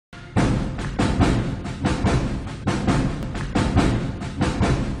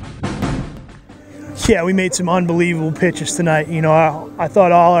Yeah, we made some unbelievable pitches tonight. You know, I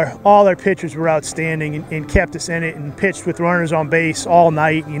thought all our pitchers were outstanding and kept us in it and pitched with runners on base all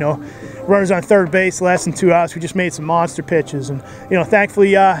night. You know, runners on third base, less than 2 outs. We just made some monster pitches, and you know,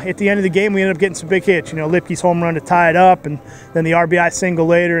 thankfully at the end of the game we ended up getting some big hits. You know, Lipke's home run to tie it up, and then the RBI single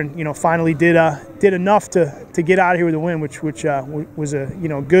later, and you know, finally did enough to get out of here with a win, which was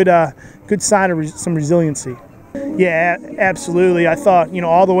a good sign of some resiliency. Yeah, absolutely. I thought, you know,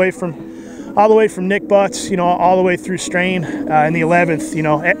 all the way from Nick Butts, you know, all the way through Strain in the 11th, you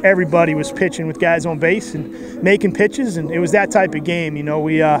know, everybody was pitching with guys on base and making pitches, and it was that type of game. You know,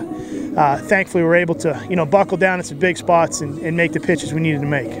 we thankfully were able to, you know, buckle down in some big spots and make the pitches we needed to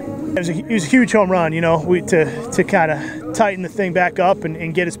make. It was a huge home run, you know, to kind of tighten the thing back up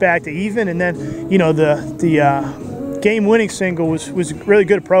and get us back to even, and then, you know, the game-winning single was a really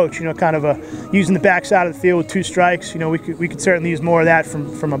good approach. You know, kind of using the backside of the field with 2 strikes. You know, we could certainly use more of that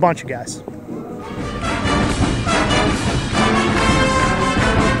from a bunch of guys.